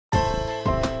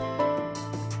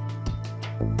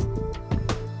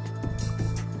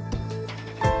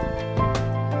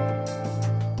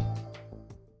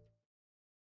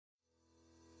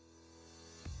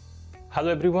Hello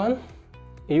everyone,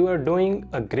 you are doing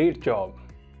a great job.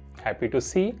 Happy to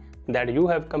see that you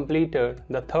have completed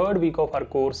the third week of our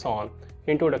course on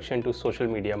Introduction to Social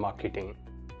Media Marketing.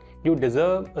 You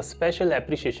deserve a special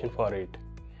appreciation for it.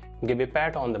 Give a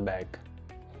pat on the back.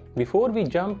 Before we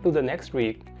jump to the next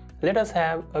week, let us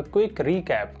have a quick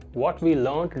recap what we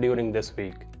learned during this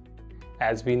week.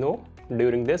 As we know,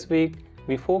 during this week,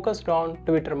 we focused on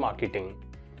Twitter marketing.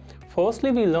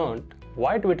 Firstly, we learned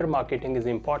why Twitter marketing is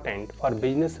important for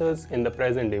businesses in the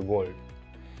present day world.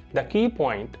 The key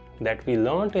point that we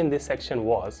learned in this section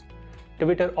was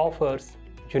Twitter offers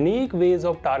unique ways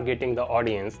of targeting the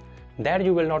audience that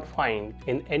you will not find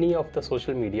in any of the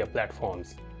social media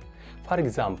platforms. For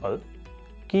example,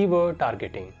 keyword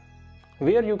targeting,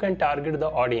 where you can target the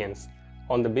audience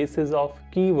on the basis of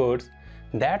keywords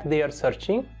that they are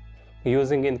searching,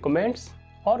 using in comments,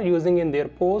 or using in their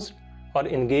posts, or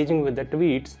engaging with the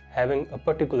tweets having a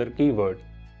particular keyword.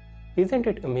 Isn't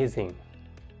it amazing?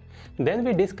 Then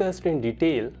we discussed in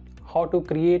detail how to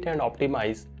create and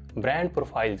optimize brand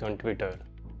profiles on Twitter.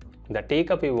 The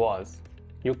takeaway was,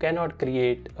 you cannot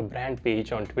create a brand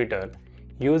page on Twitter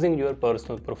using your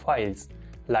personal profiles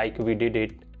like we did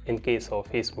it in case of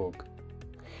Facebook.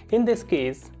 In this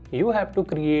case, you have to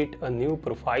create a new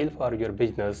profile for your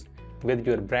business with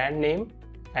your brand name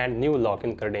and new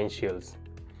login credentials.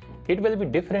 It will be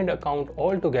different account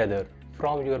altogether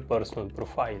from your personal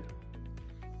profile.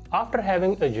 After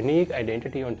having a unique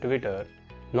identity on Twitter,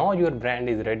 now your brand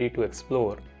is ready to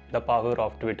explore the power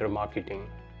of Twitter marketing.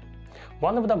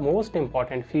 One of the most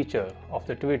important features of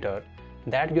the Twitter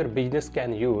that your business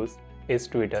can use is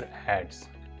Twitter ads.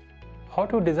 How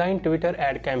to design Twitter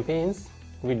ad campaigns?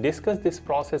 We discussed this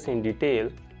process in detail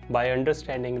by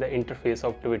understanding the interface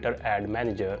of Twitter Ad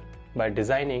Manager by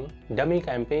designing dummy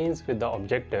campaigns with the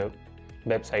objective,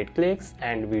 website clicks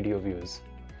and video views.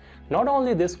 Not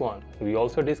only this one, we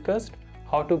also discussed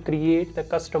how to create the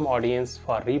custom audience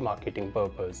for remarketing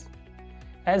purpose.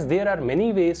 As there are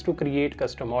many ways to create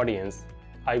custom audience,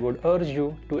 I would urge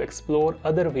you to explore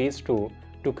other ways too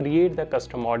to create the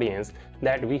custom audience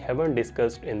that we haven't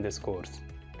discussed in this course.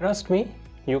 Trust me,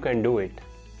 you can do it.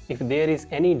 If there is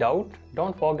any doubt,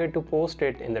 don't forget to post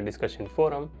it in the discussion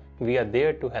forum. We are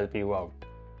there to help you out.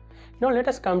 Now let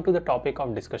us come to the topic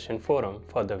of discussion forum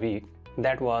for the week,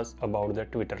 that was about the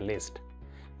Twitter list.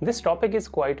 This topic is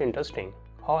quite interesting.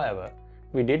 However,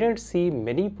 we didn't see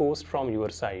many posts from your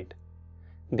side.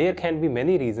 There can be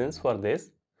many reasons for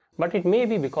this, but it may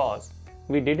be because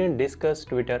we didn't discuss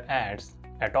Twitter ads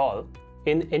at all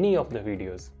in any of the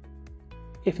videos.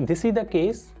 If this is the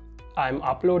case, I am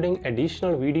uploading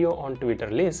additional video on Twitter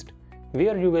list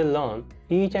where you will learn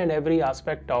each and every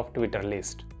aspect of Twitter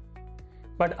list.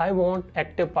 But I want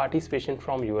active participation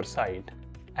from your side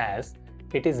as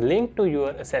it is linked to your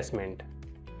assessment.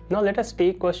 Now let us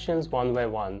take questions one by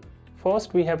one.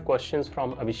 First we have questions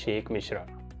from Abhishek Mishra.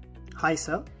 Hi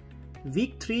sir,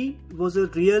 week 3 was a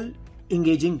real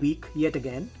engaging week yet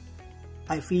again.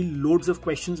 I feel loads of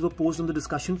questions were posed on the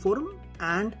discussion forum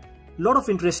and a lot of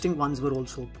interesting ones were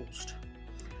also posed.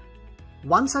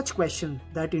 One such question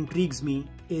that intrigues me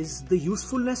is the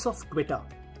usefulness of Twitter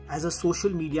as a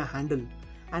social media handle,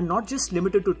 and not just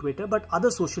limited to Twitter but other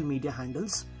social media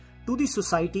handles, to the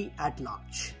society at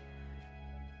large.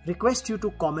 Request you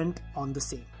to comment on the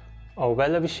same. Well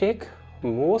Abhishek,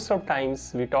 most of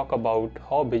times we talk about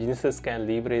how businesses can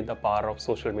leverage the power of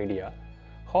social media,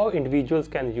 how individuals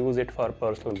can use it for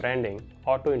personal branding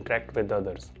or to interact with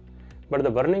others. But the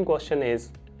burning question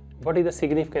is, what is the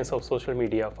significance of social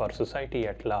media for society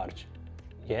at large?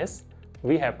 Yes,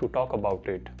 we have to talk about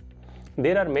it.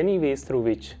 There are many ways through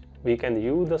which we can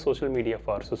use the social media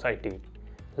for society.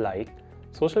 Like,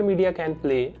 social media can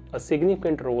play a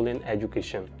significant role in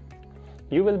education.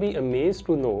 You will be amazed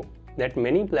to know that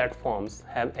many platforms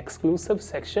have exclusive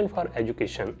section for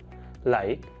education.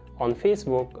 Like on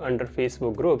Facebook, under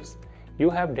Facebook groups, you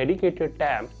have dedicated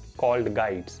tab called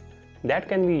Guides that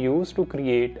can be used to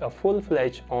create a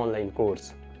full-fledged online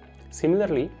course.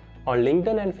 Similarly, on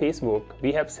LinkedIn and Facebook,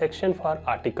 we have section for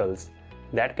articles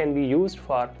that can be used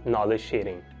for knowledge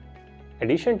sharing.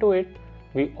 Addition to it,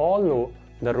 we all know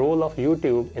the role of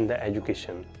YouTube in the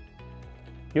education.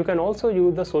 You can also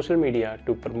use the social media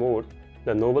to promote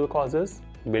the noble causes,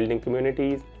 building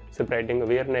communities, spreading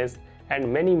awareness,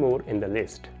 and many more in the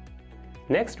list.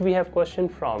 Next, we have question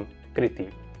from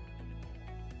Kriti.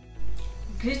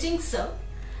 Greetings sir.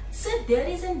 Sir, there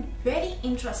is a very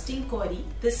interesting query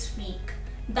this week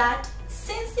that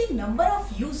since the number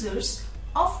of users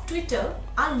of Twitter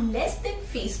are less than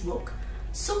Facebook,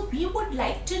 so we would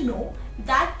like to know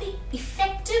that the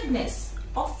effectiveness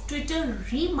of Twitter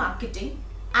remarketing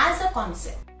as a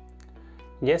concept.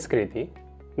 Yes, Kriti.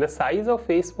 The size of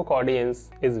Facebook audience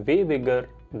is way bigger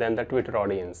than the Twitter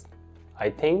audience.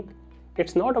 I think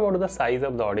it's not about the size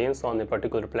of the audience on a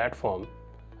particular platform.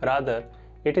 Rather,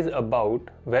 it is about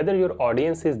whether your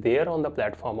audience is there on the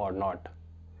platform or not.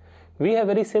 We have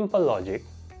very simple logic.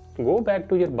 Go back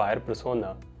to your buyer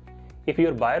persona. If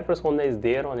your buyer persona is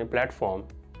there on a platform,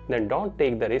 then don't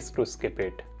take the risk to skip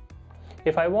it.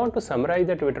 If I want to summarize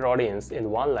the Twitter audience in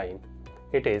one line,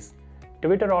 it is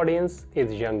Twitter audience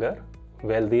is younger,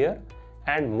 wealthier,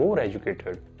 and more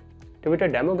educated. Twitter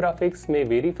demographics may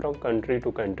vary from country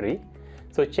to country,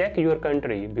 so check your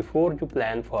country before you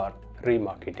plan for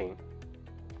remarketing.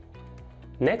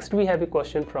 Next, we have a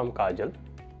question from Kajal.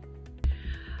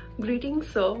 Greetings,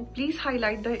 sir. Please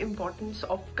highlight the importance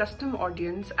of custom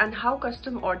audience and how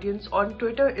custom audience on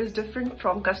Twitter is different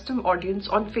from custom audience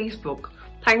on Facebook.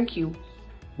 Thank you.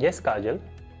 Yes, Kajal.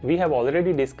 We have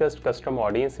already discussed custom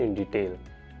audience in detail.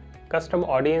 Custom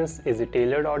audience is a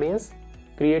tailored audience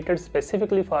created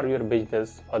specifically for your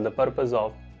business for the purpose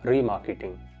of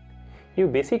remarketing. You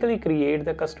basically create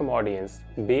the custom audience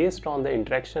based on the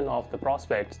interaction of the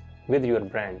prospects with your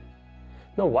brand.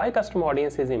 Now, why custom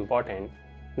audience is important?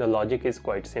 The logic is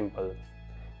quite simple.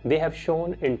 They have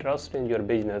shown interest in your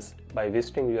business by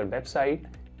visiting your website,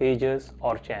 pages,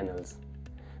 or channels.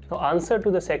 Now, answer to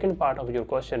the second part of your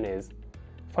question is,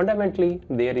 fundamentally,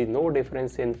 there is no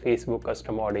difference in Facebook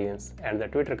custom audience and the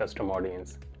Twitter custom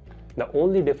audience. The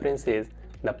only difference is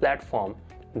the platform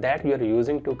that you are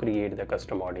using to create the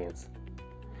custom audience.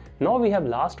 Now we have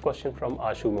last question from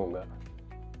Ashu Monga.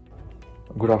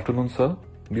 Good afternoon, sir.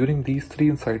 During these 3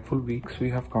 insightful weeks, we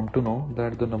have come to know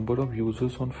that the number of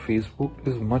users on Facebook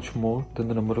is much more than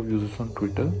the number of users on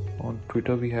Twitter. On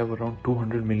Twitter, we have around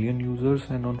 200 million users,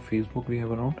 and on Facebook, we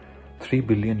have around 3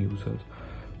 billion users.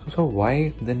 So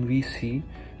why then we see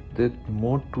that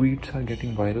more tweets are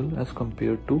getting viral as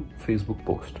compared to Facebook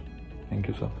post? Thank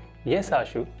you, sir. Yes,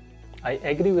 Ashu, I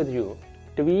agree with you.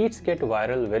 Tweets get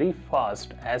viral very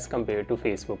fast as compared to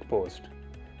Facebook post.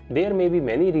 There may be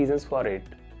many reasons for it,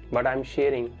 but I'm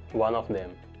sharing one of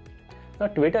them. Now,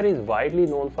 Twitter is widely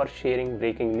known for sharing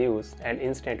breaking news and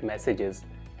instant messages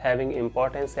having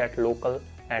importance at local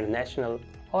and national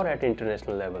or at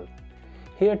international level.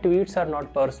 Here, tweets are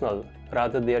not personal,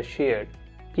 rather they are shared,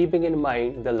 keeping in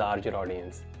mind the larger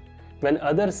audience. When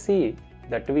others see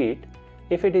the tweet,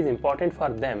 if it is important for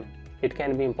them, it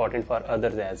can be important for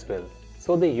others as well.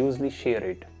 So they usually share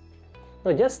it.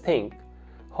 Now just think,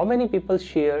 how many people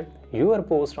shared your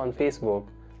post on Facebook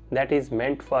that is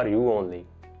meant for you only?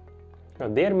 Now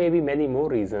there may be many more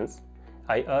reasons.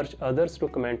 I urge others to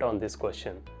comment on this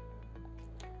question.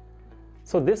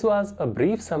 So this was a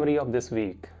brief summary of this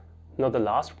week. Now the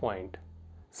last point,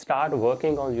 start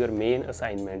working on your main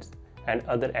assignments and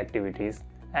other activities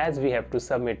as we have to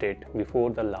submit it before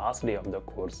the last day of the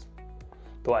course.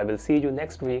 So I will see you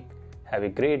next week. Have a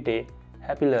great day.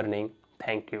 Happy learning.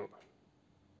 Thank you.